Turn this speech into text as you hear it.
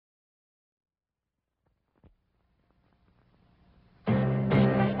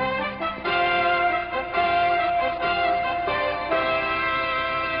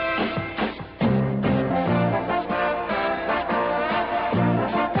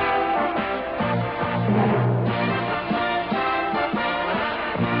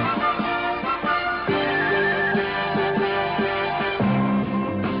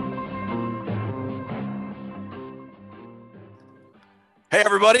Hey,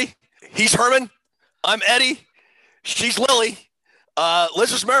 everybody. He's Herman. I'm Eddie. She's Lily.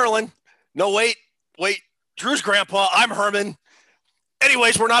 Liz is Marilyn. No, wait. Drew's grandpa. I'm Herman.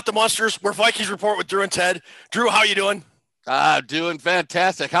 Anyways, we're not the Monsters. We're Vikings Report with Drew and Ted. Drew, how you doing? Doing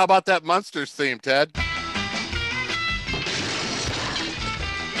fantastic. How about that Monsters theme, Ted?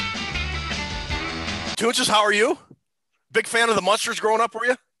 Toonses, how are you? Big fan of the Monsters growing up, were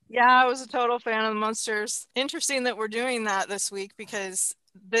you? Yeah, I was a total fan of the Monsters. Interesting that we're doing that this week because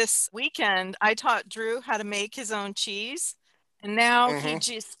this weekend I taught Drew how to make his own cheese, and now he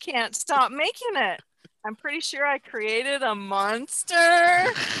just can't stop making it. I'm pretty sure I created a monster.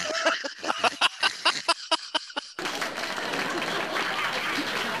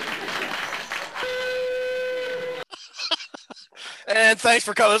 And thanks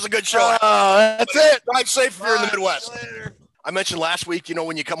for coming. This is a good show. That's it. Drive safe if you're in the Midwest. I mentioned last week,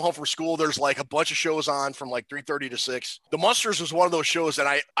 when you come home from school, there's like a bunch of shows on from like 3:30 to 6. The Monsters was one of those shows that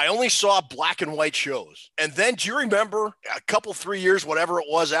I only saw black and white shows. And then do you remember a couple, 3 years, whatever it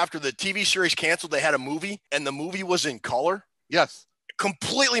was, after the TV series canceled, they had a movie and the movie was in color? Yes.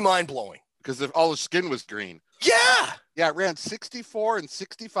 Completely mind-blowing. Because all the skin was green. Yeah. Yeah, it ran 64 and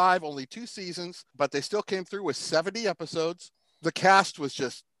 65, only 2 seasons, but they still came through with 70 episodes. The cast was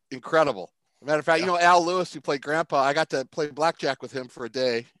just incredible. Matter of fact, Al Lewis, who played Grandpa, I got to play blackjack with him for a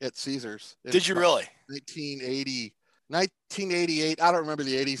day at Caesars. Did you really? 1988. I don't remember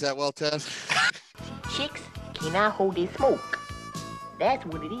the 80s that well, Ted. Chicks cannot hold their smoke. That's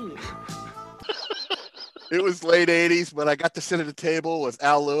what it is. It was late 80s, but I got to sit at a table with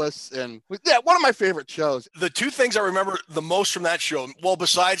Al Lewis, and one of my favorite shows. The two things I remember the most from that show, well,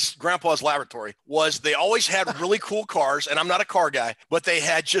 besides Grandpa's Laboratory, was they always had really cool cars, and I'm not a car guy, but they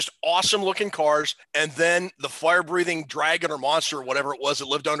had just awesome looking cars, and then the fire-breathing dragon or monster or whatever it was that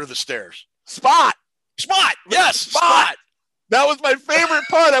lived under the stairs. Spot! Yes, Spot! That was my favorite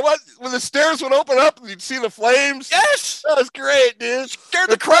part. When the stairs would open up and you'd see the flames. Yes! That was great, dude. Scared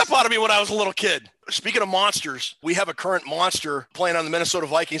the crap out of me when I was a little kid. Speaking of monsters, we have a current monster playing on the Minnesota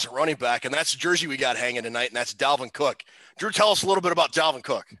Vikings at running back, and that's the jersey we got hanging tonight, and that's Dalvin Cook. Drew, tell us a little bit about Dalvin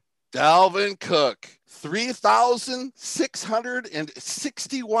Cook. Dalvin Cook,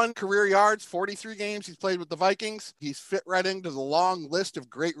 3,661 career yards, 43 games he's played with the Vikings. He's fit right into the long list of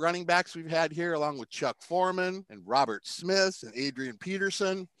great running backs we've had here, along with Chuck Foreman and Robert Smith and Adrian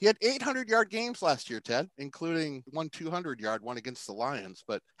Peterson. He had 800-yard games last year, Ted, including one 200-yard one against the Lions.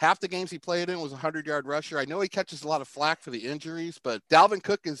 But half the games he played in was a 100-yard rusher. I know he catches a lot of flack for the injuries, but Dalvin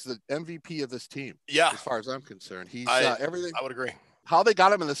Cook is the MVP of this team. Yeah. As far as I'm concerned. He's everything. I would agree. How they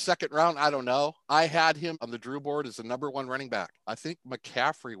got him in the second round, I don't know. I had him on the Drew board as the #1 running back. I think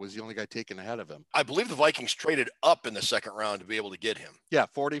McCaffrey was the only guy taken ahead of him. I believe the Vikings traded up in the second round to be able to get him. Yeah,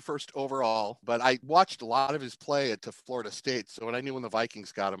 41st overall. But I watched a lot of his play at Florida State. So when I knew when the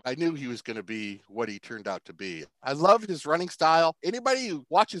Vikings got him, I knew he was going to be what he turned out to be. I love his running style. Anybody who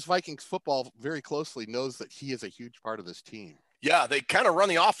watches Vikings football very closely knows that he is a huge part of this team. Yeah, they kind of run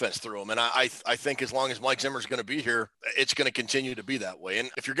the offense through him. And I think as long as Mike Zimmer's going to be here, it's going to continue to be that way.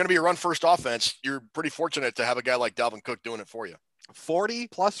 And if you're going to be a run-first offense, you're pretty fortunate to have a guy like Dalvin Cook doing it for you.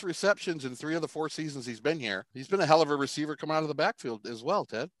 40-plus receptions in 3 of the 4 seasons he's been here. He's been a hell of a receiver coming out of the backfield as well,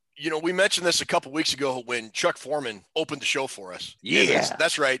 Ted. We mentioned this a couple weeks ago when Chuck Foreman opened the show for us. Yeah.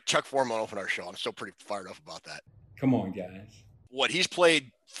 That's right. Chuck Foreman opened our show. I'm still pretty fired up about that. Come on, guys. What he's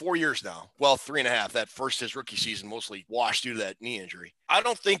played 4 years now. Well, 3.5. That first, his rookie season, mostly washed due to that knee injury. I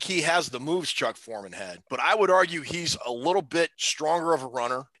don't think he has the moves Chuck Foreman had, but I would argue he's a little bit stronger of a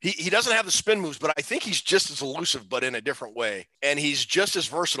runner. He doesn't have the spin moves, but I think he's just as elusive, but in a different way. And he's just as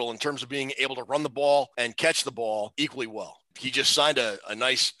versatile in terms of being able to run the ball and catch the ball equally well. He just signed a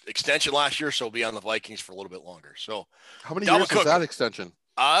nice extension last year, so he'll be on the Vikings for a little bit longer. So, how many years was that extension?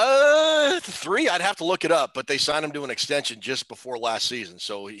 3. I'd have to look it up, but they signed him to an extension just before last season.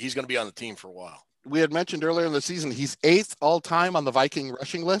 So he's going to be on the team for a while. We had mentioned earlier in the season, he's 8th all time on the Viking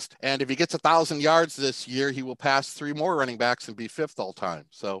rushing list. And if he gets 1,000 yards this year, he will pass 3 more running backs and be 5th all time.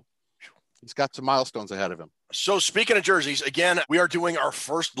 So he's got some milestones ahead of him. So speaking of jerseys, again, we are doing our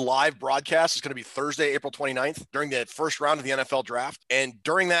first live broadcast. It's going to be Thursday, April 29th during the first round of the NFL draft. And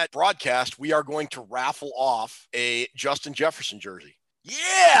during that broadcast, we are going to raffle off a Justin Jefferson jersey.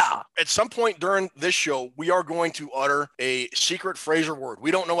 Yeah. At some point during this show, we are going to utter a secret Fraser word. We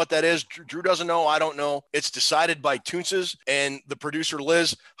don't know what that is. Drew doesn't know. I don't know. It's decided by Toonses and the producer,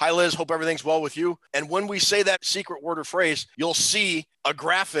 Liz. Hi, Liz. Hope everything's well with you. And when we say that secret word or phrase, you'll see a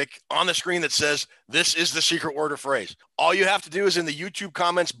graphic on the screen that says, this is the secret word or phrase. All you have to do is in the YouTube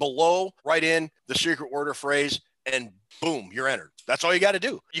comments below, write in the secret word or phrase, and boom, you're entered. That's all you got to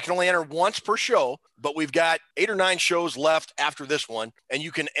do. You can only enter once per show, but we've got 8 or 9 shows left after this one, and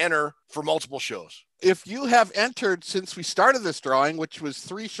you can enter for multiple shows. If you have entered since we started this drawing, which was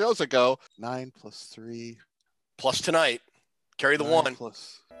 3 shows ago, 9 plus 3. Plus tonight, carry the 1.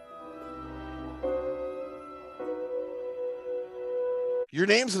 Plus. Your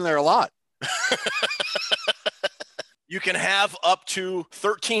name's in there a lot. You can have up to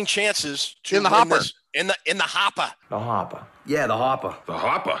 13 chances to in the win hopper. This, in the hopper. The hopper. Yeah, the hopper. The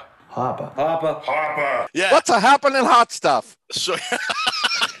hopper. Hopper. Hopper. Hopper. Yeah. What's a happening hot stuff? So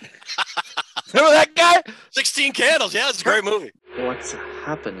Remember that guy? 16 Candles. Yeah, it's a great movie. What's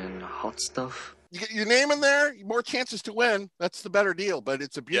happening, hot stuff? You get your name in there, more chances to win. That's the better deal. But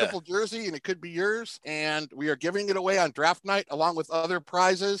it's a beautiful jersey, and it could be yours. And we are giving it away on draft night along with other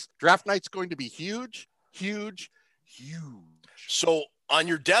prizes. Draft night's going to be huge, huge, huge. So on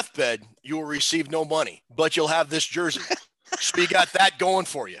your deathbed, you will receive no money, but you'll have this jersey. So you got that going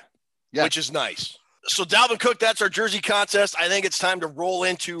for you, which is nice. So Dalvin Cook, that's our jersey contest. I think it's time to roll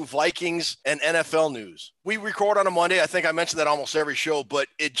into Vikings and NFL news. We record on a Monday. I think I mentioned that almost every show, but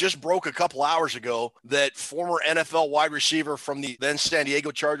it just broke a couple hours ago that former NFL wide receiver from the then San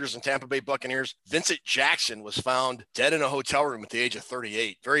Diego Chargers and Tampa Bay Buccaneers, Vincent Jackson, was found dead in a hotel room at the age of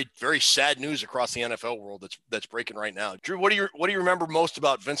 38. Very, very sad news across the NFL world that's breaking right now. Drew, what do you remember most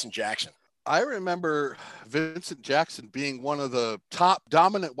about Vincent Jackson? I remember Vincent Jackson being one of the top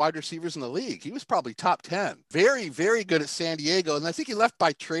dominant wide receivers in the league. He was probably top 10. Very, very good at San Diego. And I think he left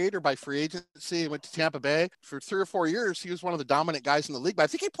by trade or by free agency and went to Tampa Bay. For 3 or 4 years, he was one of the dominant guys in the league. But I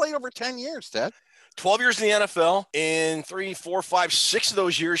think he played over 10 years, Ted. 12 years in the NFL. In 3, 4, 5, 6 of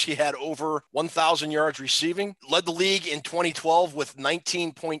those years, he had over 1,000 yards receiving. Led the league in 2012 with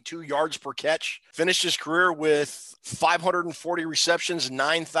 19.2 yards per catch. Finished his career with 540 receptions,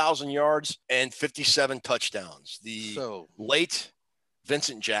 9,000 yards, and 57 touchdowns. The late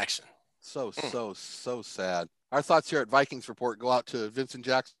Vincent Jackson. So sad. Our thoughts here at Vikings Report go out to Vincent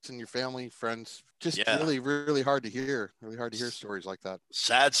Jackson, your family, friends. Just really, really hard to hear. Really hard to hear stories like that.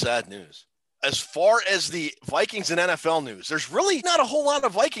 Sad news. As far as the Vikings and NFL news, there's really not a whole lot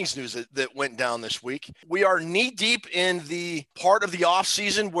of Vikings news that went down this week. We are knee deep in the part of the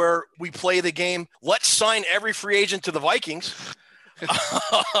offseason where we play the game, let's sign every free agent to the Vikings.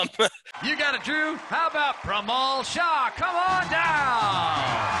 You got it, Drew. How about Pramal Shah? Come on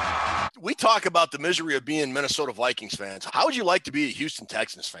down. We talk about the misery of being Minnesota Vikings fans. How would you like to be a Houston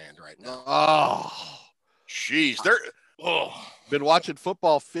Texans fan right now? Oh, jeez. Been watching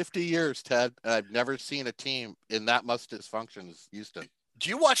football 50 years, Ted, and I've never seen a team in that much dysfunction as Houston. Do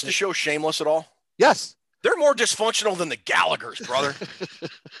you watch the show Shameless at all? Yes. They're more dysfunctional than the Gallaghers, brother.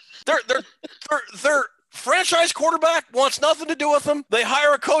 Their franchise quarterback wants nothing to do with them. They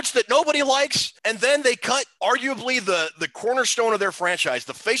hire a coach that nobody likes, and then they cut arguably the cornerstone of their franchise,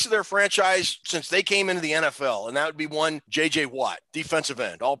 the face of their franchise since they came into the NFL, and that would be one J.J. Watt, defensive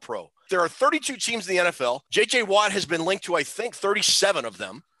end, all pro. There are 32 teams in the NFL. J.J. Watt has been linked to, I think, 37 of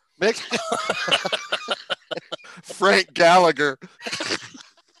them. Frank Gallagher.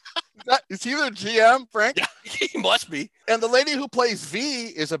 Is he their GM, Frank? Yeah, he must be. And the lady who plays V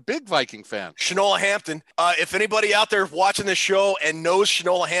is a big Viking fan. Shanola Hampton. If anybody out there watching this show and knows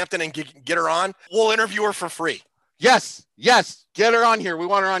Shanola Hampton and get her on, we'll interview her for free. Yes. Get her on here. We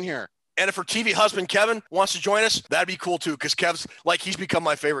want her on here. And if her TV husband, Kevin, wants to join us, that'd be cool too, because Kev's he's become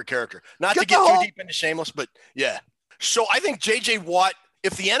my favorite character. Not to get too deep into Shameless, but yeah. So I think J.J. Watt,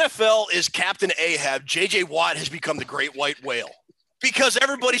 if the NFL is Captain Ahab, J.J. Watt has become the great white whale because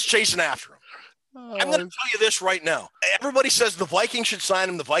everybody's chasing after him. I'm going to tell you this right now. Everybody says the Vikings should sign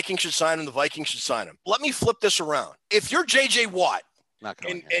him, the Vikings should sign him, the Vikings should sign him. Let me flip this around. If you're J.J. Watt,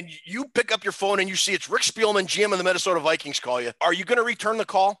 and you pick up your phone and you see it's Rick Spielman, GM of the Minnesota Vikings, call you, are you going to return the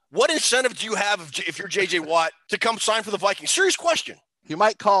call? What incentive do you have if you're J.J. Watt to come sign for the Vikings? Serious question. He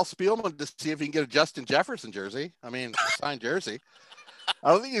might call Spielman to see if he can get a Justin Jefferson jersey. I mean, a signed jersey. I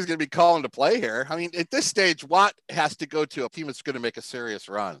don't think he's going to be calling to play here. I mean, at this stage, Watt has to go to a team that's going to make a serious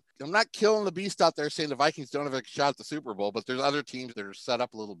run. I'm not killing the beast out there saying the Vikings don't have a shot at the Super Bowl, but there's other teams that are set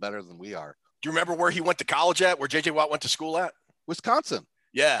up a little better than we are. Do you remember where he went to college at, where J.J. Watt went to school at? Wisconsin.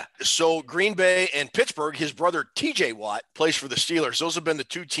 Yeah. So Green Bay and Pittsburgh, his brother TJ Watt plays for the Steelers. Those have been the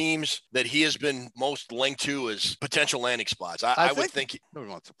two teams that he has been most linked to as potential landing spots. I would think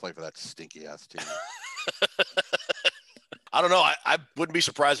nobody wants to play for that stinky ass team. I don't know. I wouldn't be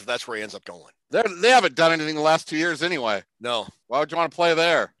surprised if that's where he ends up going. They haven't done anything the last 2 years anyway. No. Why would you want to play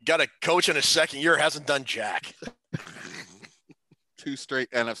there? Got a coach in his second year, hasn't done jack. 2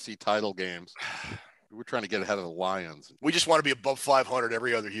 straight NFC title games. We're trying to get ahead of the Lions. We just want to be above 500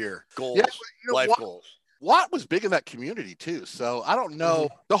 every other year. Goals, life goals. Watt was big in that community too. So I don't know.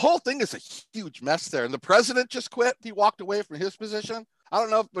 The whole thing is a huge mess there. And the president just quit. He walked away from his position. I don't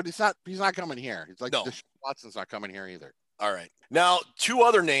know, but he's not coming here. He's like, no. Watson's not coming here either. All right. Now, two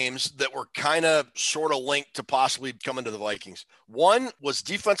other names that were kind of sort of linked to possibly coming to the Vikings. One was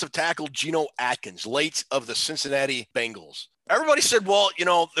defensive tackle Geno Atkins, late of the Cincinnati Bengals. Everybody said, well,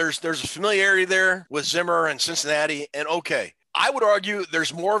 there's a familiarity there with Zimmer and Cincinnati, and okay. I would argue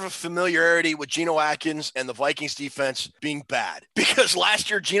there's more of a familiarity with Geno Atkins and the Vikings defense being bad, because last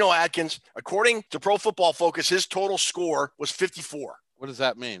year, Geno Atkins, according to Pro Football Focus, his total score was 54. What does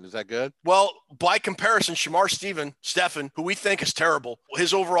that mean? Is that good? Well, by comparison, Shamar Stephen, who we think is terrible,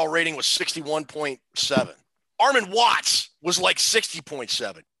 his overall rating was 61.7. Armand Watts was like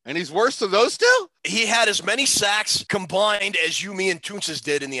 60.7. And he's worse than those two? He had as many sacks combined as you, me, and Toonces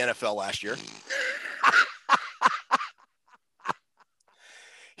did in the NFL last year.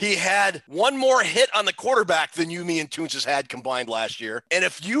 He had one more hit on the quarterback than you, me, and Toonces had combined last year. And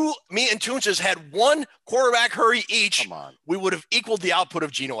if you, me, and Toonces had one quarterback hurry each, we would have equaled the output of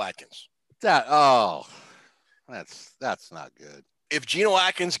Geno Atkins. That's not good. If Geno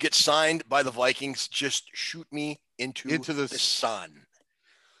Atkins gets signed by the Vikings, just shoot me into the sun.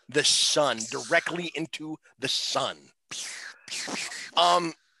 The sun, directly into the sun.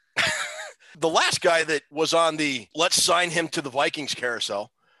 The last guy that was on the let's sign him to the Vikings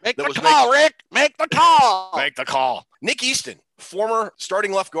carousel. Make the call, Rick. Make the call. Make the call. Nick Easton, former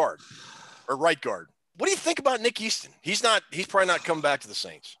starting left guard or right guard. What do you think about Nick Easton? He's probably not coming back to the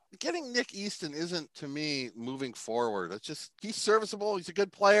Saints. Getting Nick Easton isn't, to me, moving forward. It's just, he's serviceable. He's a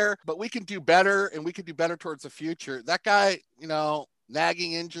good player, but we can do better, and we can do better towards the future. That guy,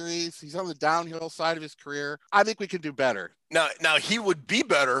 nagging injuries. He's on the downhill side of his career. I think we can do better. Now he would be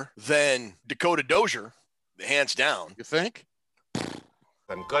better than Dakota Dozier, hands down. You think?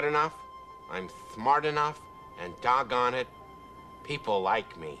 I'm good enough, I'm smart enough, and doggone it, people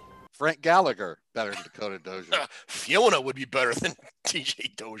like me. Frank Gallagher, better than Dakota Dozier. Fiona would be better than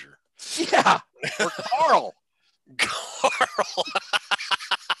TJ Dozier. Yeah, or Carl.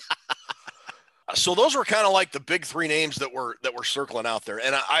 So those were kind of like the big three names that were circling out there.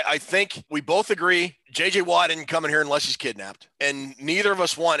 And I think we both agree J.J. Watt didn't come in here unless he's kidnapped. And neither of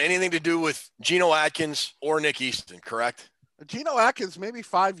us want anything to do with Geno Atkins or Nick Easton, correct? Geno Atkins, maybe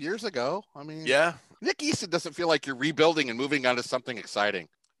 5 years ago. I mean, yeah. Nick Easton doesn't feel like you're rebuilding and moving on to something exciting.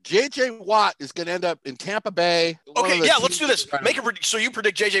 J.J. Watt is going to end up in Tampa Bay. Okay, yeah, let's do this. So you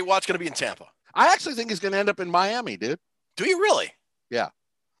predict J.J. Watt's going to be in Tampa? I actually think he's going to end up in Miami, dude. Do you really? Yeah.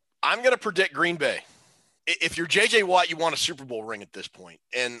 I'm going to predict Green Bay. If you're J.J. Watt, you want a Super Bowl ring at this point.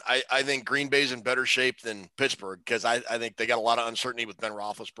 And I think Green Bay's in better shape than Pittsburgh because I think they got a lot of uncertainty with Ben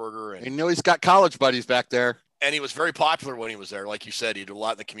Roethlisberger. And he's got college buddies back there. And he was very popular when he was there. Like you said, he did a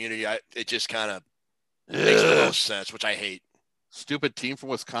lot in the community. It just kind of makes no sense, which I hate. Stupid team from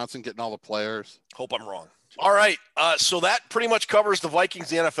Wisconsin getting all the players. Hope I'm wrong. All right. So that pretty much covers the Vikings,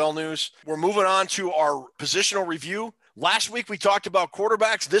 the NFL news. We're moving on to our positional review. Last week, we talked about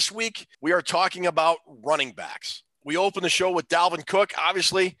quarterbacks. This week, we are talking about running backs. We opened the show with Dalvin Cook.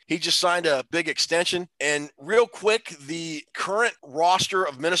 Obviously, he just signed a big extension. And real quick, the current roster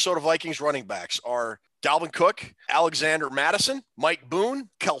of Minnesota Vikings running backs are Dalvin Cook, Alexander Madison, Mike Boone,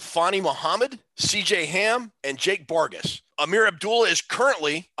 Khalfani Muhammad, CJ Ham, and Jake Bargas. Amir Abdullah is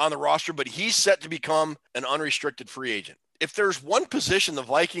currently on the roster, but he's set to become an unrestricted free agent. If there's one position the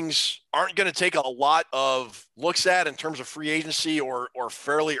Vikings aren't going to take a lot of looks at in terms of free agency or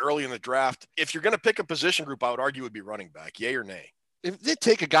fairly early in the draft, if you're going to pick a position group, I would argue would be running back. Yay or nay? If they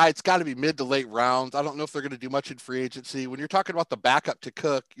take a guy, it's got to be mid to late rounds. I don't know if they're going to do much in free agency. When you're talking about the backup to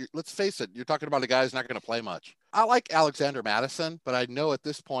Cook, let's face it, you're talking about a guy who's not going to play much. I like Alexander Madison, but I know at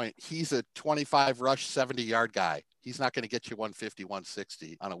this point he's a 25 rush, 70-yard guy. He's not going to get you 150,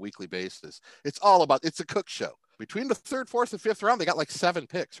 160 on a weekly basis. It's a Cook show. Between the third, fourth, and fifth round, they got like 7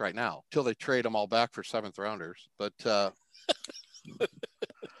 picks right now till they trade them all back for 7th rounders. But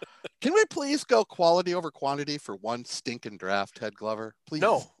can we please go quality over quantity for one stinking draft, Ted Glover? Please.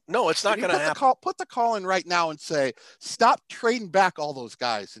 No, it's not going to happen. Put the call in right now and say, stop trading back all those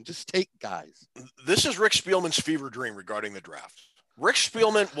guys and just take guys. This is Rick Spielman's fever dream regarding the draft. Rick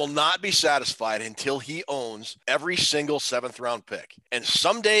Spielman will not be satisfied until he owns every single 7th round pick. And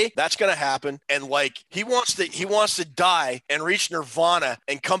someday that's going to happen. And he wants to die and reach nirvana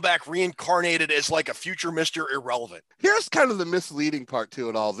and come back reincarnated as like a future Mr. Irrelevant. Here's kind of the misleading part to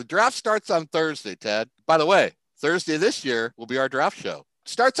it all. The draft starts on Thursday, Ted. By the way, Thursday this year will be our draft show.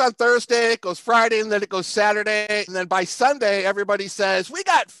 Starts on Thursday, it goes Friday, and then it goes Saturday. And then by Sunday, everybody says, we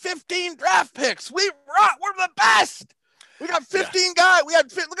got 15 draft picks. We're the best. We got 15 guys.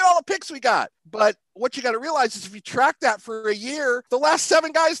 Look at all the picks we got. But what you got to realize is if you track that for a year, the last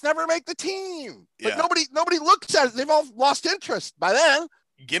 7 guys never make the team. But nobody looks at it. They've all lost interest by then.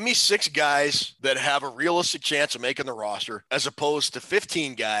 Give me 6 guys that have a realistic chance of making the roster as opposed to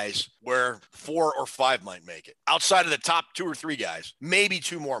 15 guys where 4 or 5 might make it. Outside of the top 2 or 3 guys, maybe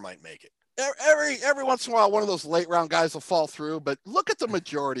 2 more might make it. Every once in a while, one of those late round guys will fall through, but look at the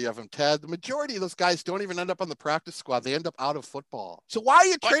majority of them, Ted. The majority of those guys don't even end up on the practice squad. They end up out of football. So why are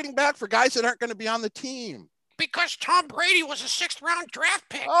you trading back for guys that aren't going to be on the team? Because Tom Brady was a 6th round draft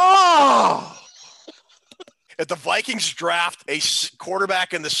pick. Oh! If the Vikings draft a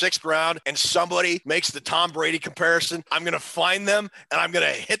quarterback in the 6th round and somebody makes the Tom Brady comparison, I'm going to find them and I'm going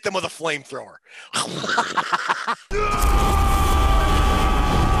to hit them with a flamethrower.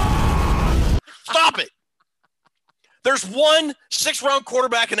 Stop it. There's one 6th round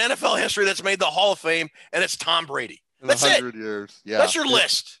quarterback in NFL history that's made the Hall of Fame, and it's Tom Brady. That's 100 it. years. Yeah. That's your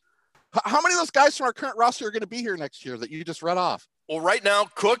list. How many of those guys from our current roster are going to be here next year that you just read off? Well, right now,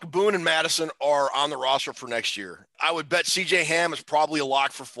 Cook, Boone, and Madison are on the roster for next year. I would bet C.J. Ham is probably a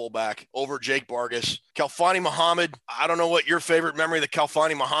lock for fullback over Jake Bargas. Khalfani Muhammad, I don't know what your favorite memory of the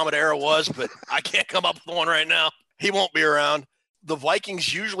Khalfani Muhammad era was, but I can't come up with one right now. He won't be around. The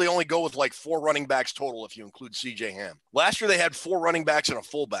Vikings usually only go with like 4 running backs total if you include C.J. Ham. Last year, they had 4 running backs and a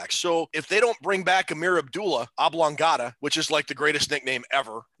fullback. So if they don't bring back Amir Abdullah Oblongata, which is like the greatest nickname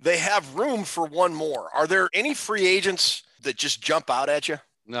ever, they have room for one more. Are there any free agents that just jump out at you?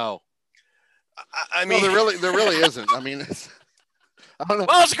 No. I mean, there really isn't. I mean, I don't know.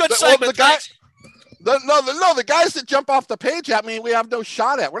 Well, it's a good segment. The guys that jump off the page at me, we have no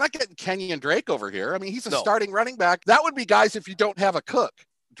shot at. We're not getting Kenyon Drake over here. I mean, he's a starting running back. That would be guys if you don't have a Cook.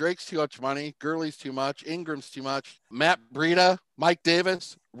 Drake's too much money. Gurley's too much. Ingram's too much. Matt Breida, Mike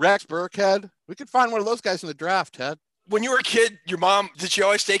Davis, Rex Burkhead. We could find one of those guys in the draft, Ted. When you were a kid, your mom, did she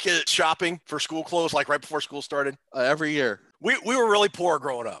always take you shopping for school clothes, like right before school started? Every year. We were really poor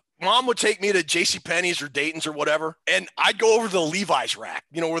growing up. Mom would take me to JCPenney's or Dayton's or whatever, and I'd go over to the Levi's rack,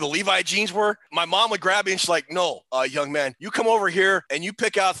 where the Levi jeans were. My mom would grab me and she's like, no, young man, you come over here and you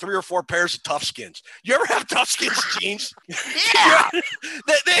pick out 3 or 4 pairs of Tough Skins. You ever have Tough Skins jeans? Yeah.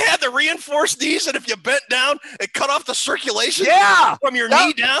 They had the reinforced knees, and if you bent down, it cut off the circulation from your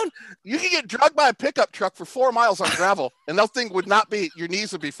knee down. You could get drugged by a pickup truck for 4 miles on gravel, and that thing would not be, your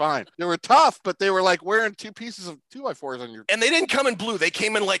knees would be fine. They were tough, but they were like wearing 2 pieces of 2x4s on your. And they didn't come in blue. They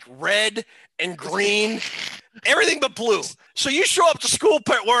came in like red and green, everything but blue. So you show up to school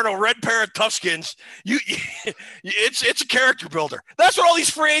wearing a red pair of Tough Skins. It's a character builder. That's what all these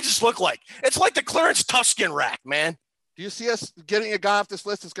free agents look like. It's like the clearance Tough Skin rack, man. Do you see us getting a guy off this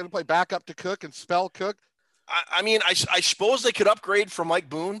list that's going to play backup to Cook and spell Cook? I mean, I suppose they could upgrade for Mike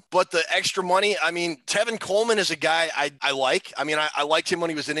Boone, but the extra money, I mean, Tevin Coleman is a guy I like. I mean, I liked him when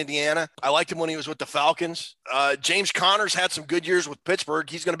he was in Indiana. I liked him when he was with the Falcons. James Connors had some good years with Pittsburgh.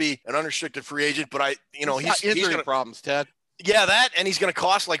 He's going to be an unrestricted free agent, but he's injury problems, Ted. Yeah, that, and he's going to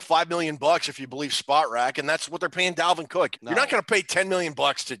cost like $5 million if you believe Spot Rack, and that's what they're paying Dalvin Cook. No. You're not going to pay $10 million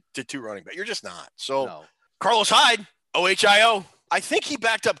to 2 running backs. You're just not. So no. Carlos Hyde, OHIO. I think he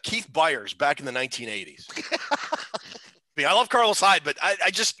backed up Keith Byers back in the 1980s. I love Carlos Hyde, but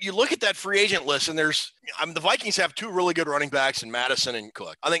you look at that free agent list, and the Vikings have 2 really good running backs in Madison and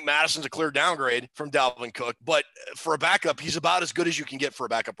Cook. I think Madison's a clear downgrade from Dalvin Cook, but for a backup, he's about as good as you can get for a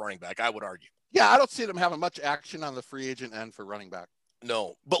backup running back, I would argue. Yeah, I don't see them having much action on the free agent end for running back.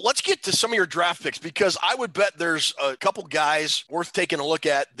 No, but let's get to some of your draft picks, because I would bet there's a couple guys worth taking a look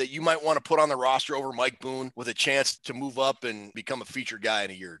at that you might want to put on the roster over Mike Boone with a chance to move up and become a featured guy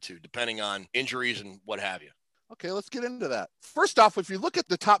in a year or 2, depending on injuries and what have you. Okay, let's get into that. First off, if you look at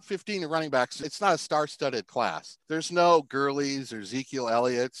the top 15 running backs, it's not a star-studded class. There's no Gurleys or Ezekiel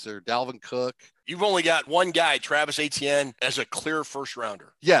Elliott's or Dalvin Cook. You've only got one guy, Travis Etienne, as a clear first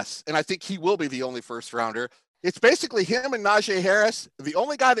rounder. Yes, and I think he will be the only first rounder. It's basically him and Najee Harris. The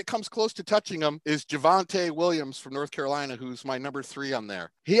only guy that comes close to touching him is Javonte Williams from North Carolina, who's my number 3 on there.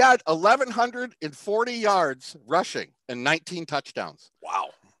 He had 1,140 yards rushing and 19 touchdowns. Wow.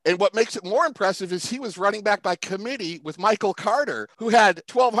 And what makes it more impressive is he was running back by committee with Michael Carter, who had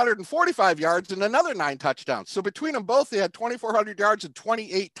 1,245 yards and another 9 touchdowns. So between them both, they had 2,400 yards and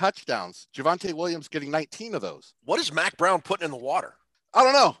 28 touchdowns. Javonte Williams getting 19 of those. What is Mac Brown putting in the water? I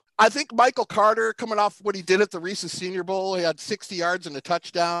don't know. I think Michael Carter, coming off what he did at the Reese's Senior Bowl, he had 60 yards and a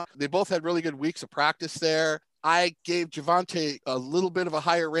touchdown. They both had really good weeks of practice there. I gave Javonte a little bit of a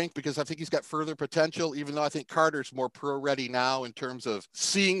higher rank because I think he's got further potential, even though I think Carter's more pro ready now in terms of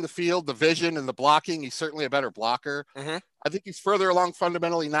seeing the field, the vision, and the blocking. He's certainly a better blocker. Mm-hmm. I think he's further along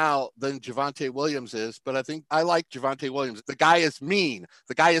fundamentally now than Javonte Williams is, but I think I like Javonte Williams. The guy is mean.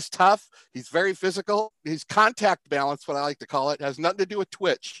 The guy is tough. He's very physical. His contact balance, what I like to call it, has nothing to do with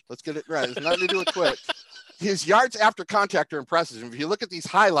twitch. Let's get it right. It has nothing to do with twitch. His yards after contact are impressive. If you look at these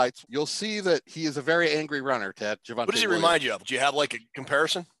highlights, you'll see that he is a very angry runner, Ted. Javonte What does he Williams. remind you of? Do you have like a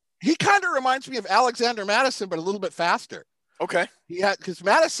comparison? He kind of reminds me of Alexander Madison, but a little bit faster. Okay. Because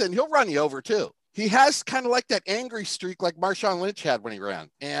Madison, he'll run you over too. He has kind of like that angry streak like Marshawn Lynch had when he ran.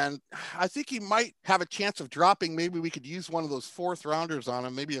 And I think he might have a chance of dropping. Maybe we could use one of those 4th rounders on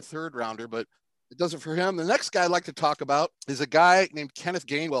him, maybe a 3rd rounder, but it does it for him. The next guy I'd like to talk about is a guy named Kenneth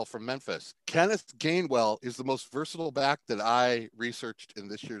Gainwell from Memphis. Kenneth Gainwell is the most versatile back that I researched in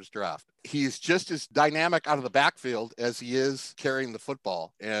this year's draft. He's just as dynamic out of the backfield as he is carrying the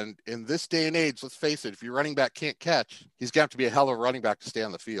football. And in this day and age, let's face it, if your running back can't catch, he's going to have to be a hell of a running back to stay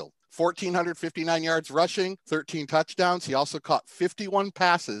on the field. 1,459 yards rushing, 13 touchdowns. He also caught 51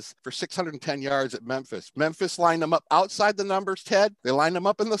 passes for 610 yards at Memphis. Memphis lined him up outside the numbers, Ted. They lined him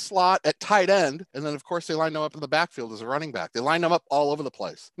up in the slot at tight end. And then, of course, they lined him up in the backfield as a running back. They lined him up all over the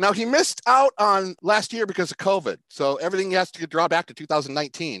place. Now, he missed out on last year because of COVID. So everything has to get drawn back to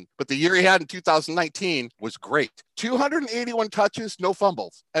 2019. But the year he had in 2019 was great. 281 touches, no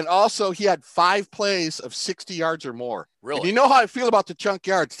fumbles. And also, he had 5 plays of 60 yards or more. Really? And you know how I feel about the chunk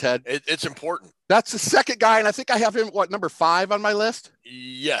yards, Ted. It's important. That's the second guy, and I think I have him, number 5 on my list?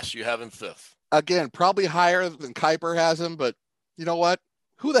 Yes, you have him 5th. Again, probably higher than Kiper has him, but you know what?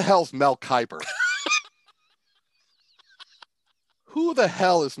 Who the hell's Mel Kiper? Who the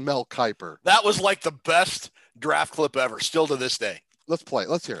hell is Mel Kiper? That was like the best draft clip ever, still to this day. Let's play it.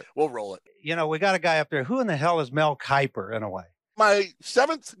 Let's hear it. We'll roll it. You know, we got a guy up there. Who in the hell is Mel Kiper in a way? My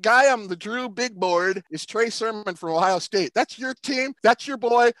 7th guy on the Drew big board is Trey Sermon from Ohio State. That's your team. That's your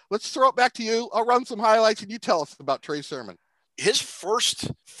boy. Let's throw it back to you. I'll run some highlights and you tell us about Trey Sermon. His first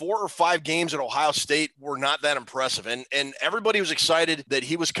 4 or 5 games at Ohio State were not that impressive. And everybody was excited that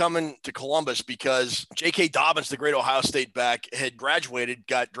he was coming to Columbus because J.K. Dobbins, the great Ohio State back, had graduated,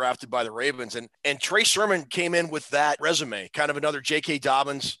 got drafted by the Ravens. And Trey Sermon came in with that resume, kind of another J.K.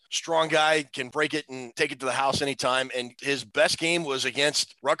 Dobbins, strong guy, can break it and take it to the house anytime. And his best game was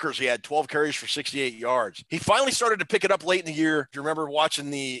against Rutgers. He had 12 carries for 68 yards. He finally started to pick it up late in the year. If you remember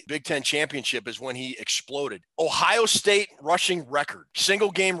watching the Big Ten championship is when he exploded. Ohio State rushing record, single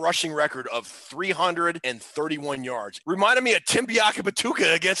game rushing record of 331 yards. Reminded me of Tim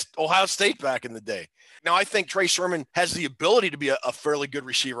Biakabatuka against Ohio State back in the day. Now, I think Trey Sermon has the ability to be a fairly good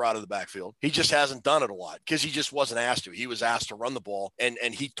receiver out of the backfield. He just hasn't done it a lot because he just wasn't asked to. He was asked to run the ball, and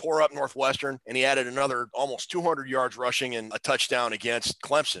he tore up Northwestern, and he added another almost 200 yards rushing and a touchdown against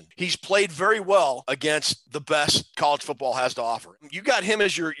Clemson. He's played very well against the best college football has to offer. You got him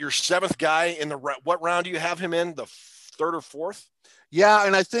as your 7th guy in the what round do you have him in? The 3rd or 4th? Yeah,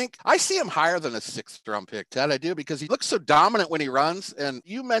 and I think I see him higher than a 6th round pick, Ted. I do, because he looks so dominant when he runs. And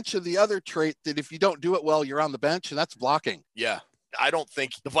you mentioned the other trait that if you don't do it well, you're on the bench, and that's blocking. Yeah. I don't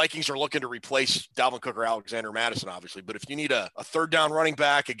think the Vikings are looking to replace Dalvin Cook or Alexander Madison, obviously. But if you need a 3rd down running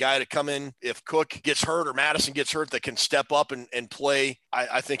back, a guy to come in, if Cook gets hurt or Madison gets hurt, that can step up and play,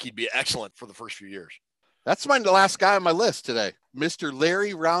 I think he'd be excellent for the first few years. That's the last guy on my list today, Mr.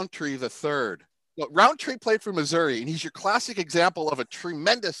 Larry Roundtree III. Well, Roundtree played for Missouri, and he's your classic example of a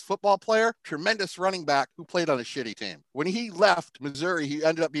tremendous football player, tremendous running back who played on a shitty team. When he left Missouri, he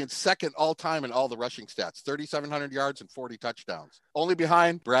ended up being 2nd all-time in all the rushing stats, 3,700 yards and 40 touchdowns, only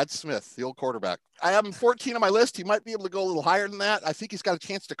behind Brad Smith, the old quarterback. I have him 14 on my list. He might be able to go a little higher than that. I think he's got a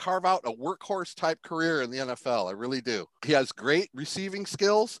chance to carve out a workhorse-type career in the NFL. I really do. He has great receiving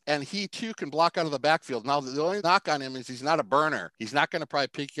skills, and he, too, can block out of the backfield. Now, the only knock on him is he's not a burner. He's not going to probably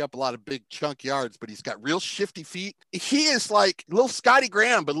pick you up a lot of big chunk yards, but he's got real shifty feet. He is like little Scotty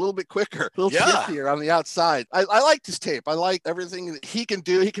Graham, but a little bit quicker, a little shiftier on the outside. I liked his tape. I like everything that he can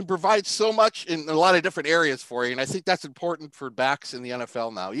do. He can provide so much in a lot of different areas for you, and I think that's important for backs in the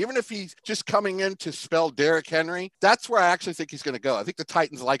NFL now. Even if he's just coming in to spell Derrick Henry, that's where I actually think he's going to go. I think the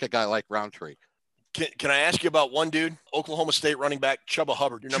Titans like a guy like Roundtree. Can I ask you about one dude? Oklahoma State running back Chuba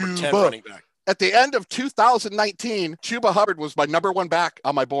Hubbard, your number 10 running back. At the end of 2019, Chuba Hubbard was my number 1 back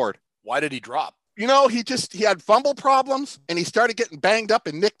on my board. Why did he drop? You know, he had fumble problems, and he started getting banged up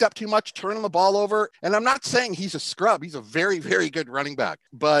and nicked up too much, turning the ball over. And I'm not saying he's a scrub. He's a very, very good running back.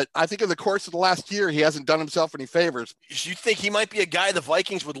 But I think in the course of the last year, he hasn't done himself any favors. Do you think he might be a guy the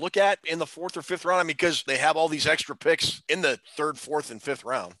Vikings would look at in the 4th or 5th round? I mean, because they have all these extra picks in the 3rd, 4th, and 5th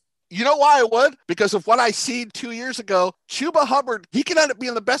round. You know why I would? Because of what I seen 2 years ago. Chuba Hubbard, he can end up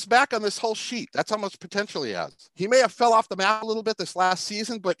being the best back on this whole sheet. That's how much potential he has. He may have fell off the map a little bit this last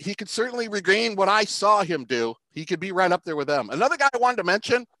season, but he could certainly regain what I saw him do. He could be right up there with them. Another guy I wanted to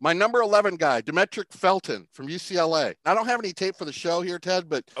mention, my number 11 guy, Demetric Felton from UCLA. I don't have any tape for the show here, Ted,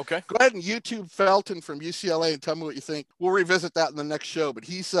 but okay, go ahead and YouTube Felton from UCLA and tell me what you think. We'll revisit that in the next show, but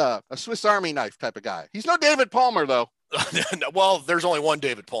he's a Swiss Army knife type of guy. He's no David Palmer, though. Well, there's only one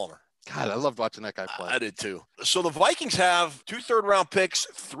David Palmer. God, I loved watching that guy play. I did too. So the Vikings have 2 third-round picks,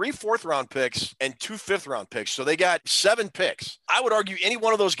 3 fourth-round picks, and 2 fifth-round picks. So they got 7 picks. I would argue any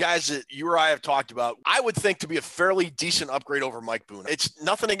one of those guys that you or I have talked about, I would think to be a fairly decent upgrade over Mike Boone. It's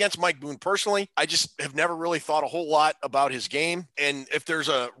nothing against Mike Boone personally. I just have never really thought a whole lot about his game. And if there's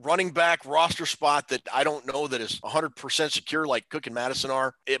a running back roster spot that I don't know that is 100% secure like Cook and Madison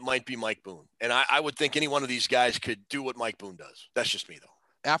are, it might be Mike Boone. And I would think any one of these guys could do what Mike Boone does. That's just me, though.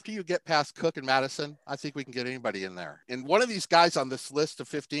 After you get past Cook and Madison, I think we can get anybody in there. And one of these guys on this list of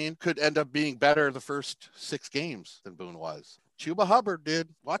 15 could end up being better the first 6 games than Boone was. Chuba Hubbard, dude.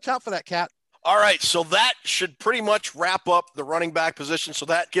 Watch out for that cat. All right, so that should pretty much wrap up the running back position. So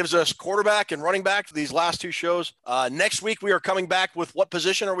that gives us quarterback and running back for these last 2 shows. Next week, we are coming back with what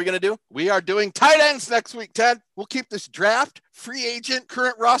position are we going to do? We are doing tight ends next week, Ted. We'll keep this draft, free agent,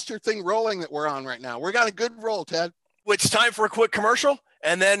 current roster thing rolling that we're on right now. We're got a good roll, Ted. It's time for a quick commercial.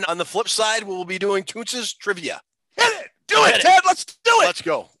 And then on the flip side, we'll be doing Toontz's Trivia. Hit it! Do it, Ted! Let's do it! Let's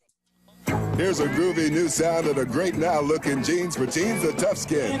go. Here's a groovy new sound of the great now looking jeans for teens, the Tough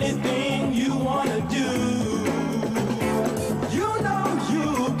Skins. Anything you want to do, you know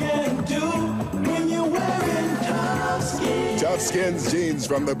you can do when you're wearing Tough Skins. Tough Skins jeans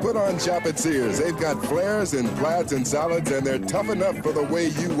from the Put On Shop at Sears. They've got flares and plaids and solids, and they're tough enough for the way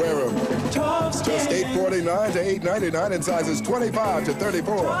you wear them. Tough Skins. Just $8.49 to $8.99 in sizes 25 to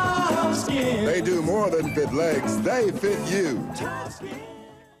 34. Tough Skins. They do more than fit legs. They fit you.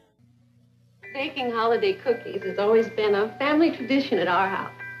 Baking holiday cookies has always been a family tradition at our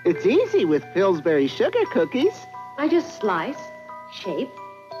house. It's easy with Pillsbury sugar cookies. I just slice, shape,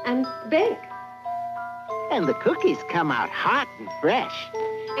 and bake. And the cookies come out hot and fresh.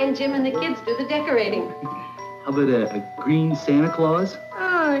 And Jim and the kids do the decorating. How about a green Santa Claus?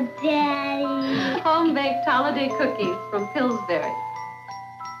 Oh, Daddy. Home-baked holiday cookies from Pillsbury.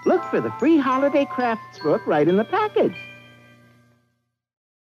 Look for the free holiday crafts book right in the package.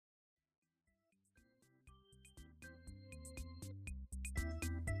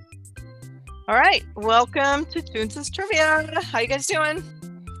 All right, welcome to Toontz's Trivia. How you guys doing?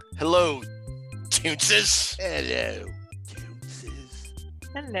 Hello, Toontz's. Hello, Toontz's.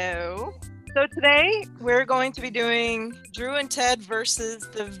 Hello. So today we're going to be doing Drew and Ted versus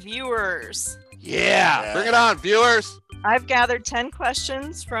the viewers. Yeah, bring it on, viewers. I've gathered 10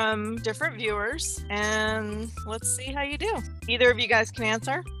 questions from different viewers, and let's see how you do. Either of you guys can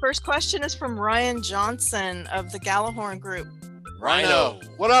answer. First question is from Ryan Johnson of the Gallahorn Group. Rhino.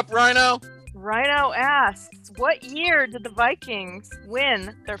 What up, Rhino? Rhino asks, what year did the Vikings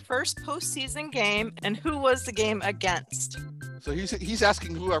win their first postseason game, and who was the game against? So he's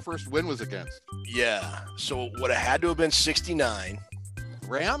asking who our first win was against. Yeah, so it would have had to have been 69.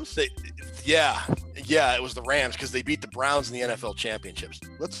 Rams? Yeah, it was the Rams because they beat the Browns in the NFL championships.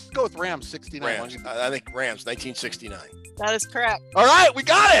 Let's go with Rams, 69. Rams. I think Rams, 1969. That is correct. All right, we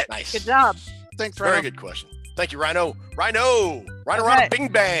got it. Nice. Good job. Thanks, Rhino. Very good question. Thank you, Rhino. Rhino, bing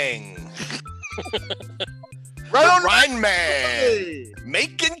bang. Rhino Man,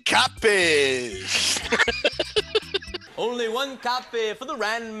 making copies. Only one copy for the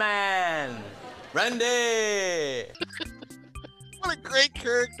Rand Man. Randy. What a great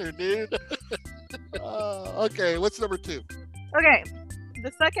character, dude. Okay, what's number 2? Okay,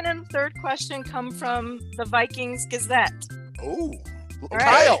 the second and third question come from the Vikings Gazette. Oh, okay.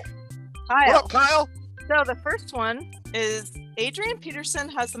 Kyle. What up, Kyle? So the first one is Adrian Peterson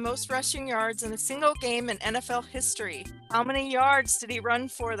has the most rushing yards in a single game in NFL history. How many yards did he run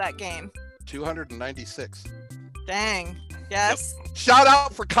for that game? 296. Dang. Yes. Yep. Shout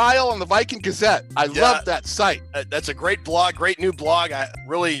out for Kyle on the Viking Gazette. I love that site. That's a great blog, great new blog.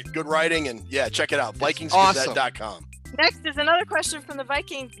 Really good writing, and yeah, check it out. VikingsGazette.com. Next is another question from the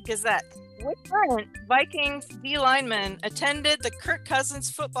Viking Gazette. What current Vikings D lineman attended the Kirk Cousins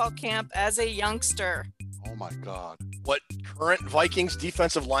football camp as a youngster? Oh my God. What current Vikings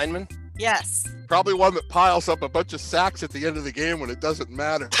defensive lineman? Yes. Probably one that piles up a bunch of sacks at the end of the game when it doesn't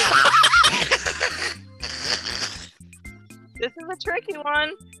matter. This is a tricky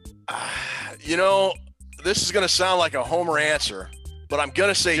one. You know, this is going to sound like a homer answer, but I'm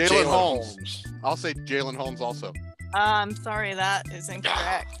going to say Jalen Holmes. I'll say Jalen Holmes also. I'm sorry, that is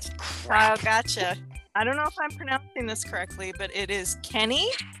incorrect. Kyle, gotcha. I don't know if I'm pronouncing this correctly, but it is Kenny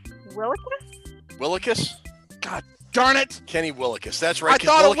Willekes? Willekes? God darn it! Kenny Willekes. That's right. I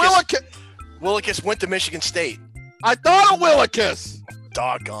thought Willekes. Willekes went to Michigan State. I thought Willekes.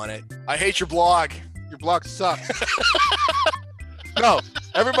 Doggone it. I hate your blog. Your blog sucks. No,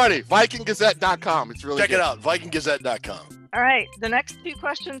 everybody, VikingGazette.com. It's really Check good. it out, VikingGazette.com. All right, the next two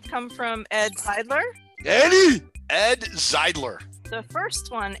questions come from Ed Seidler. Eddie! Ed Zeidler. The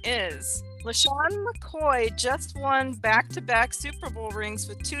first one is, LaShawn McCoy just won back-to-back Super Bowl rings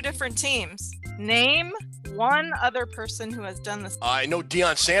with two different teams. Name one other person who has done this. I know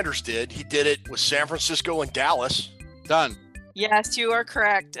Deion Sanders did. He did it with San Francisco and Dallas. Done. Yes, you are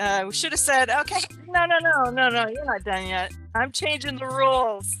correct. We should have said, okay, no, you're not done yet. I'm changing the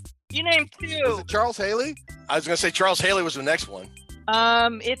rules. You named two. Is it Charles Haley? I was going to say Charles Haley was the next one.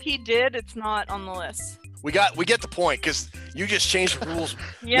 If he did, it's not on the list. We get the point because you just changed the rules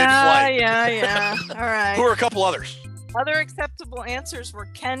Yeah. mid-flight. All right. Who are a couple others? Other acceptable answers were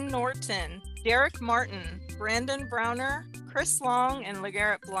Ken Norton, Derek Martin, Brandon Browner, Chris Long, and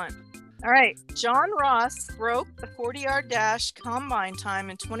LeGarrette Blount. All right, John Ross broke the 40-yard dash combine time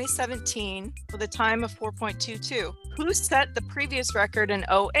in 2017 with a time of 4.22. Who set the previous record in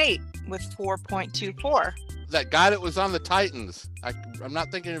 2008 with 4.24? That guy that was on the Titans. I'm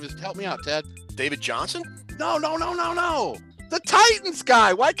not thinking of his. Help me out, Ted. David Johnson? No. The Titans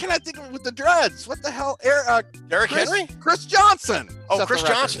guy. Why can't I think of it with the dreads? What the hell? Derrick Henry? Chris Johnson. Oh, Chris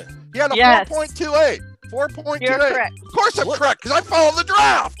Johnson. He had a 4.28. 4.28. You're correct. Of course I'm correct, because I follow the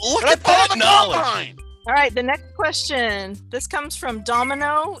draft. Look at that knowledge. Combine. All right, the next question. This comes from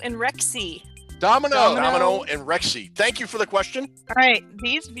Domino and Rexy. Domino and Rexy. Thank you for the question. All right,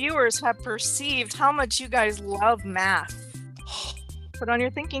 these viewers have perceived how much you guys love math. Put on your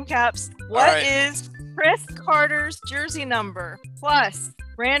thinking caps. What is Chris Carter's jersey number plus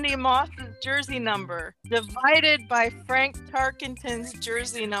Randy Moss's jersey number divided by Frank Tarkenton's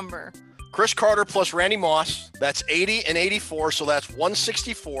jersey number? Chris Carter plus Randy Moss, that's 80 and 84, so that's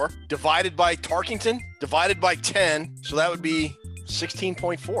 164, divided by Tarkenton, divided by 10, so that would be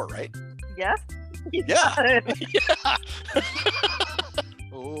 16.4, right? Yeah. Yeah.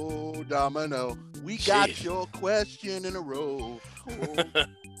 Oh, Domino, we got your question in a row. Oh.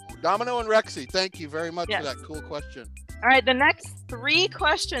 Domino and Rexy, thank you very much for that cool question. All right, the next three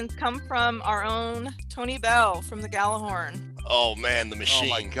questions come from our own Tony Bell from the Gallahorn. Oh man, the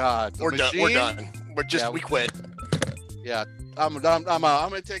machine! Oh my God, we're done. We quit. Yeah, I'm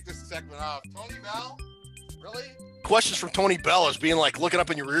gonna take this segment off. Tony Bell, really? Questions from Tony Bell is being like looking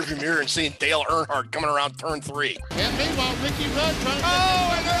up in your rearview mirror and seeing Dale Earnhardt coming around turn 3. And meanwhile, Ricky Rudd trying to.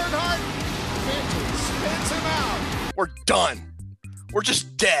 Oh, and Earnhardt spins him out. We're done. We're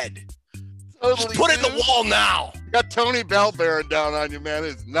just dead. Totally just put it in the wall now. You got Tony Bell bearing down on you, man.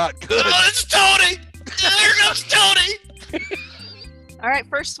 It's not good. Oh, it's Tony. There goes Tony. All right,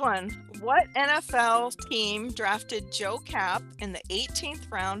 first one. What NFL team drafted Joe Kapp in the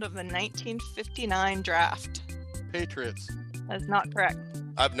 18th round of the 1959 draft? Patriots. That's not correct.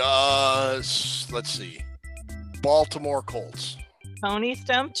 Let's see. Baltimore Colts. Tony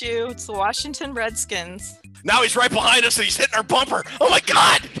stumped you. It's the Washington Redskins. Now he's right behind us and he's hitting our bumper. Oh my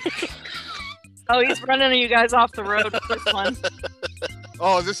God! Oh, he's running you guys off the road with this one.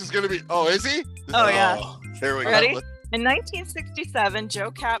 Oh, this is going to be. Oh, is he? Oh, yeah. Here we Ready? go. In 1967,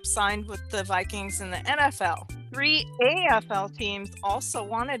 Joe Kapp signed with the Vikings in the NFL. 3 AFL teams also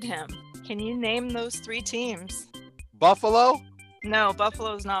wanted him. Can you name those 3 teams? Buffalo? No,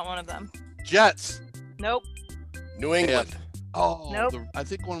 Buffalo's not one of them. Jets? Nope. New England? Yeah. Oh, nope. I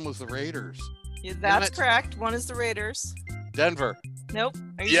think one was the Raiders. Yeah, that's correct. One is the Raiders. Denver? Nope.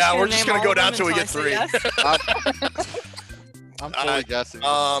 Yeah, we're just going to go down till we get 3. Yes? I'm totally guessing.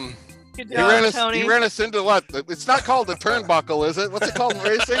 Good job, Tony. He ran us into what? It's not called the turnbuckle, is it? What's it called in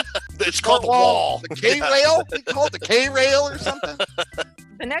racing? It's called the wall. The K-rail? You call it the K-rail or something?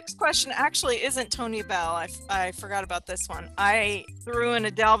 The next question actually isn't Tony Bell. I forgot about this one. I threw in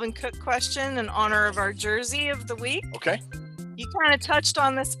a Dalvin Cook question in honor of our jersey of the week. Okay. You kind of touched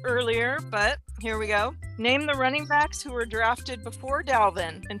on this earlier, but here we go. Name the running backs who were drafted before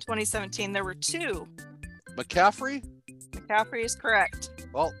Dalvin in 2017. There were 2. McCaffrey? McCaffrey is correct.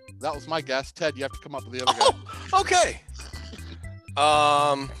 Well, that was my guess. Ted, you have to come up with the other guy. Okay.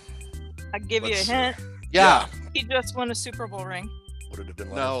 I'll give you a hint. Yeah. He just won a Super Bowl ring. Would it have been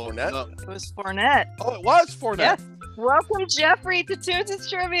Fournette? No. It was Fournette. Oh, it was Fournette. Yes. Welcome, Jeffrey, to Tuesday's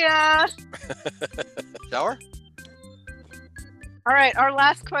Trivia. Shower? All right, our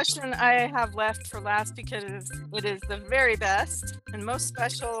last question I have left for last because it is the very best and most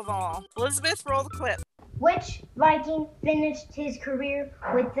special of all. Elizabeth, roll the clip. Which Viking finished his career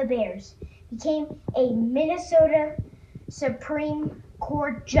with the Bears? Became a Minnesota Supreme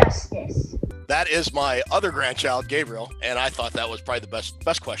Court Justice. That is my other grandchild, Gabriel, and I thought that was probably the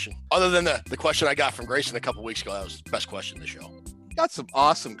best question. Other than the question I got from Grayson a couple weeks ago, that was the best question of the show. Got some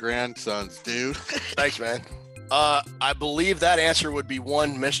awesome grandsons, dude. Thanks, man. I believe that answer would be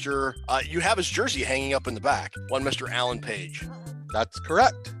one Mr. You have his jersey hanging up in the back. One Mr. Alan Page. That's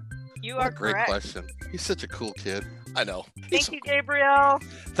correct. You are Great correct. question. He's such a cool kid. I know. Thank you, Gabriel.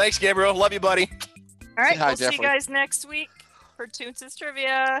 Thanks, Gabriel. Love you, buddy. All right, Hi, we'll see Jeffrey. you guys next week for Toonces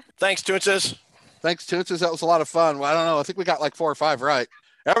Trivia. Thanks, Toonces. Thanks, Toonces. That was a lot of fun. Well, I don't know. I think we got like 4 or 5 right.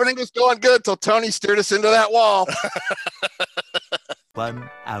 Everything was going good till Tony steered us into that wall. 1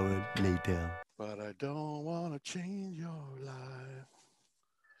 hour later. But I don't want to change your life.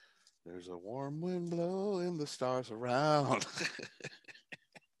 There's a warm wind blowing the stars around.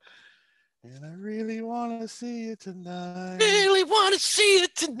 And I really want to see you tonight. Really want to see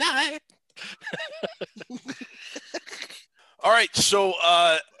it tonight. All right, so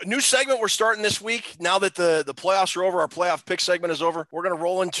a new segment we're starting this week. Now that the playoffs are over, our playoff pick segment is over, we're going to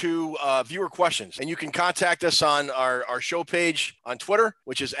roll into viewer questions. And you can contact us on our show page on Twitter,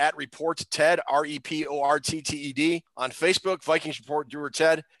 which is @ReportTed, ReportTed. On Facebook, Vikings Report Doer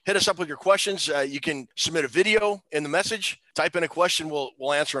Ted. Hit us up with your questions. You can submit a video in the message. Type in a question.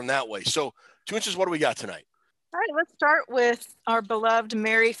 We'll answer them that way. So, Toonces, what do we got tonight? All right, let's start with our beloved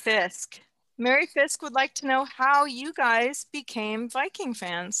Mary Fisk. Mary Fisk would like to know how you guys became Viking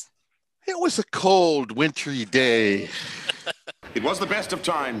fans. It was a cold, wintry day. It was the best of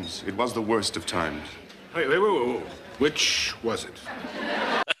times. It was the worst of times. Wait. Which was it?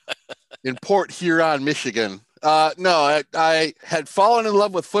 In Port Huron, Michigan. No, I had fallen in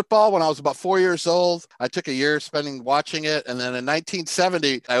love with football when I was about 4 years old. I took a year spending watching it. And then in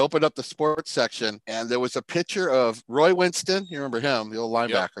 1970, I opened up the sports section and there was a picture of Roy Winston. You remember him, the old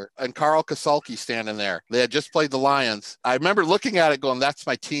linebacker, and Carl Kasulki standing there. They had just played the Lions. I remember looking at it going, that's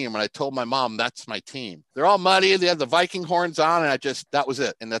my team. And I told my mom, that's my team. They're all muddy. They had the Viking horns on. And that was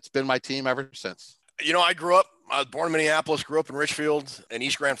it. And that's been my team ever since. You know, I was born in Minneapolis, grew up in Richfield and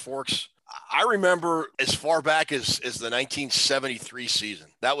East Grand Forks. I remember as far back as the 1973 season.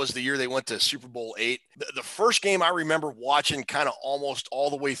 That was the year they went to Super Bowl VIII. The first game I remember watching kind of almost all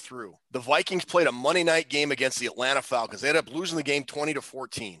the way through. The Vikings played a Monday night game against the Atlanta Falcons. They ended up losing the game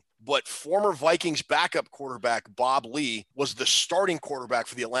 20-14. But former Vikings backup quarterback Bob Lee was the starting quarterback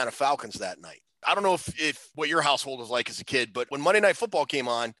for the Atlanta Falcons that night. I don't know if what your household was like as a kid, but when Monday Night Football came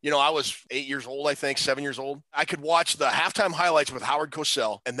on, you know, I was 8 years old, I think, 7 years old. I could watch the halftime highlights with Howard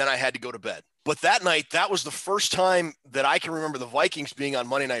Cosell, and then I had to go to bed. But that night, that was the first time that I can remember the Vikings being on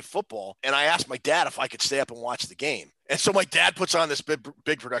Monday Night Football, and I asked my dad if I could stay up and watch the game. And so my dad puts on this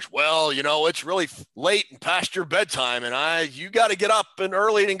big production. Well, you know, it's really late and past your bedtime, and you got to get up and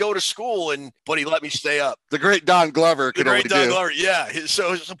early and go to school. But he let me stay up. The great Don Glover could only do. Don Glover, yeah.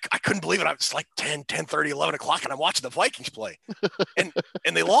 So I couldn't believe it. It's like 10:30, 11 o'clock, and I'm watching the Vikings play, and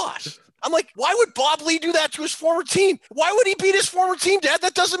they lost. I'm like, why would Bob Lee do that to his former team? Why would he beat his former team, Dad?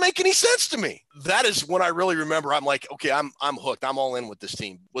 That doesn't make any sense to me. That is when I really remember. I'm like, okay, I'm hooked. I'm all in with this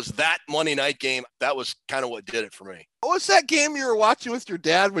team. Was that Monday night game? That was kind of what did it for me. What was that game you were watching with your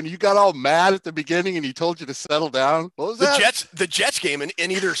dad when you got all mad at the beginning and he told you to settle down? What was that? The Jets game in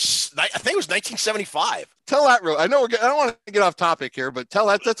either, I think it was 1975. Tell that real. I know I don't want to get off topic here, but tell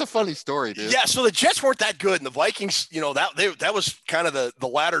that. That's a funny story, dude. Yeah. So the Jets weren't that good, and the Vikings, you know, that was kind of the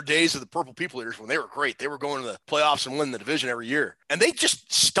latter days of the Purple People Eaters when they were great. They were going to the playoffs and winning the division every year, and they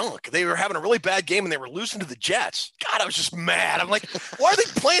just stunk. They were having a really bad game, and they were losing to the Jets. God, I was just mad. I'm like, why are they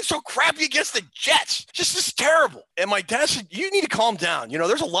playing so crappy against the Jets? Just this terrible. And my dad said, you need to calm down. You know,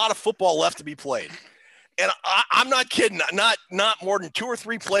 there's a lot of football left to be played. And I'm not kidding. Not more than 2 or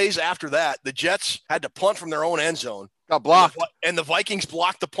 3 plays after that, the Jets had to punt from their own end zone. Got blocked. And the Vikings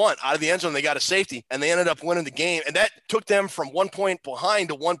blocked the punt out of the end zone. They got a safety, and they ended up winning the game. And that took them from 1 point behind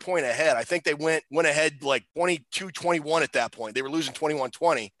to 1 point ahead. I think they went ahead like 22-21 at that point. They were losing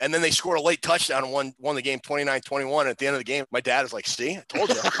 21-20. And then they scored a late touchdown and won the game 29-21. At the end of the game, my dad was like, see, I told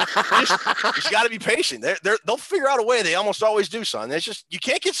you. you just got to be patient. They'll figure out a way. They almost always do, son. It's just, you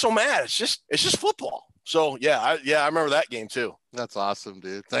can't get so mad. It's just football. So, I remember that game, too. That's awesome,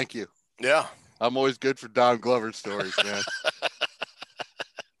 dude. Thank you. Yeah. I'm always good for Don Glover stories, man.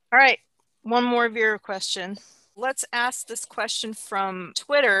 All right. One more viewer question. Let's ask this question from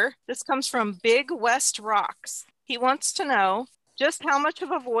Twitter. This comes from Big West Rocks. He wants to know, just how much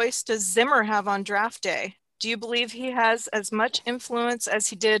of a voice does Zimmer have on draft day? Do you believe he has as much influence as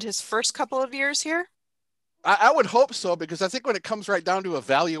he did his first couple of years here? I would hope so, because I think when it comes right down to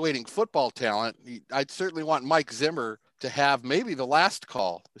evaluating football talent, I'd certainly want Mike Zimmer to have maybe the last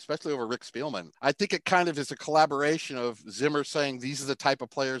call, especially over Rick Spielman. I think it kind of is a collaboration of Zimmer saying, these are the type of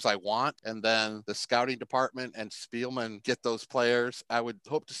players I want, and then the scouting department and Spielman get those players. I would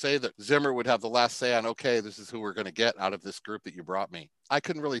hope to say that Zimmer would have the last say on, okay, this is who we're going to get out of this group that you brought me. I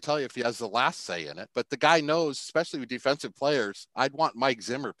couldn't really tell you if he has the last say in it, but the guy knows, especially with defensive players, I'd want Mike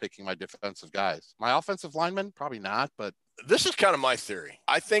Zimmer picking my defensive guys. My offensive linemen, probably not, but this is kind of my theory.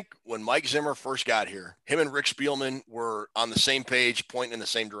 I think when Mike Zimmer first got here, him and Rick Spielman were on the same page, pointing in the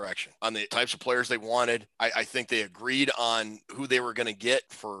same direction on the types of players they wanted. I think they agreed on who they were going to get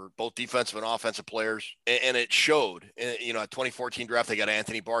for both defensive and offensive players. And it showed. You know, at 2014 draft, they got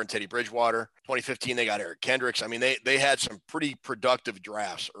Anthony Barr and Teddy Bridgewater. 2015, they got Eric Kendricks. I mean, they had some pretty productive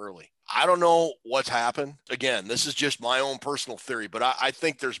drafts early. I don't know what's happened. Again, this is just my own personal theory, but I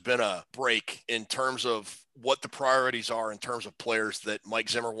think there's been a break in terms of what the priorities are in terms of players that Mike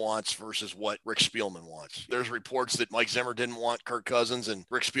Zimmer wants versus what Rick Spielman wants. There's reports that Mike Zimmer didn't want Kirk Cousins and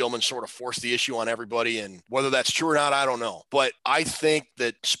Rick Spielman sort of forced the issue on everybody. And whether that's true or not, I don't know. But I think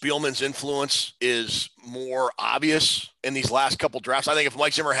that Spielman's influence is more obvious in these last couple drafts. I think if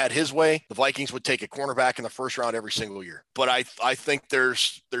Mike Zimmer had his way, the Vikings would take a cornerback in the first round every single year. But I think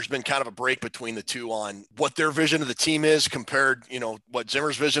there's been kind of a break between the two on what their vision of the team is compared, you know, what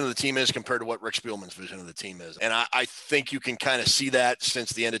Zimmer's vision of the team is compared to what Rick Spielman's vision of the team is. And I think you can kind of see that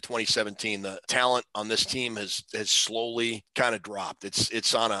since the end of 2017. The talent on this team has slowly kind of dropped.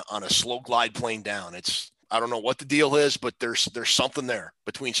 It's on a slow glide plane down. I don't know what the deal is, but there's something there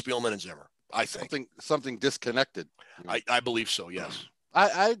between Spielman and Zimmer. I think something disconnected. I believe so. Yes.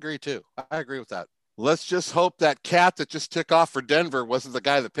 I agree too. I agree with that. Let's just hope that cat that just took off for Denver wasn't the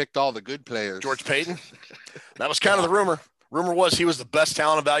guy that picked all the good players. George Payton. That was kind of the rumor. Rumor was he was the best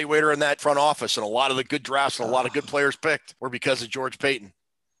talent evaluator in that front office, and a lot of the good drafts and a lot of good players picked were because of George Payton.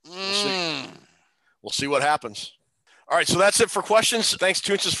 We'll see what happens. All right, so that's it for questions. Thanks,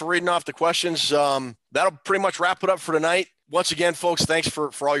 Toonces, for reading off the questions. That'll pretty much wrap it up for tonight. Once again, folks, thanks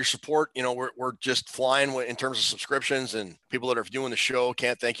for all your support. You know, we're just flying in terms of subscriptions, and people that are viewing the show.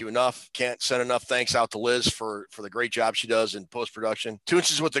 Can't thank you enough. Can't send enough thanks out to Liz for the great job she does in post-production.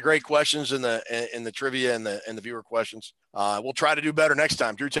 Toonces with the great questions and the trivia and the viewer questions. We'll try to do better next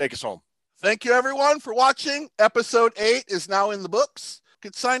time. Drew, take us home. Thank you, everyone, for watching. Episode 8 is now in the books.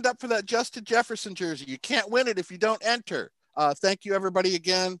 Get signed up for that Justin Jefferson jersey. You can't win it if you don't enter. Thank you, everybody,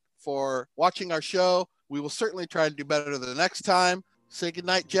 again, for watching our show. We will certainly try to do better the next time. Say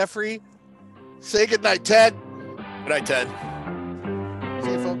goodnight, Jeffrey. Say goodnight, Ted. Good night, Ted.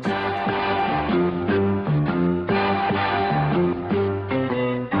 See you, folks.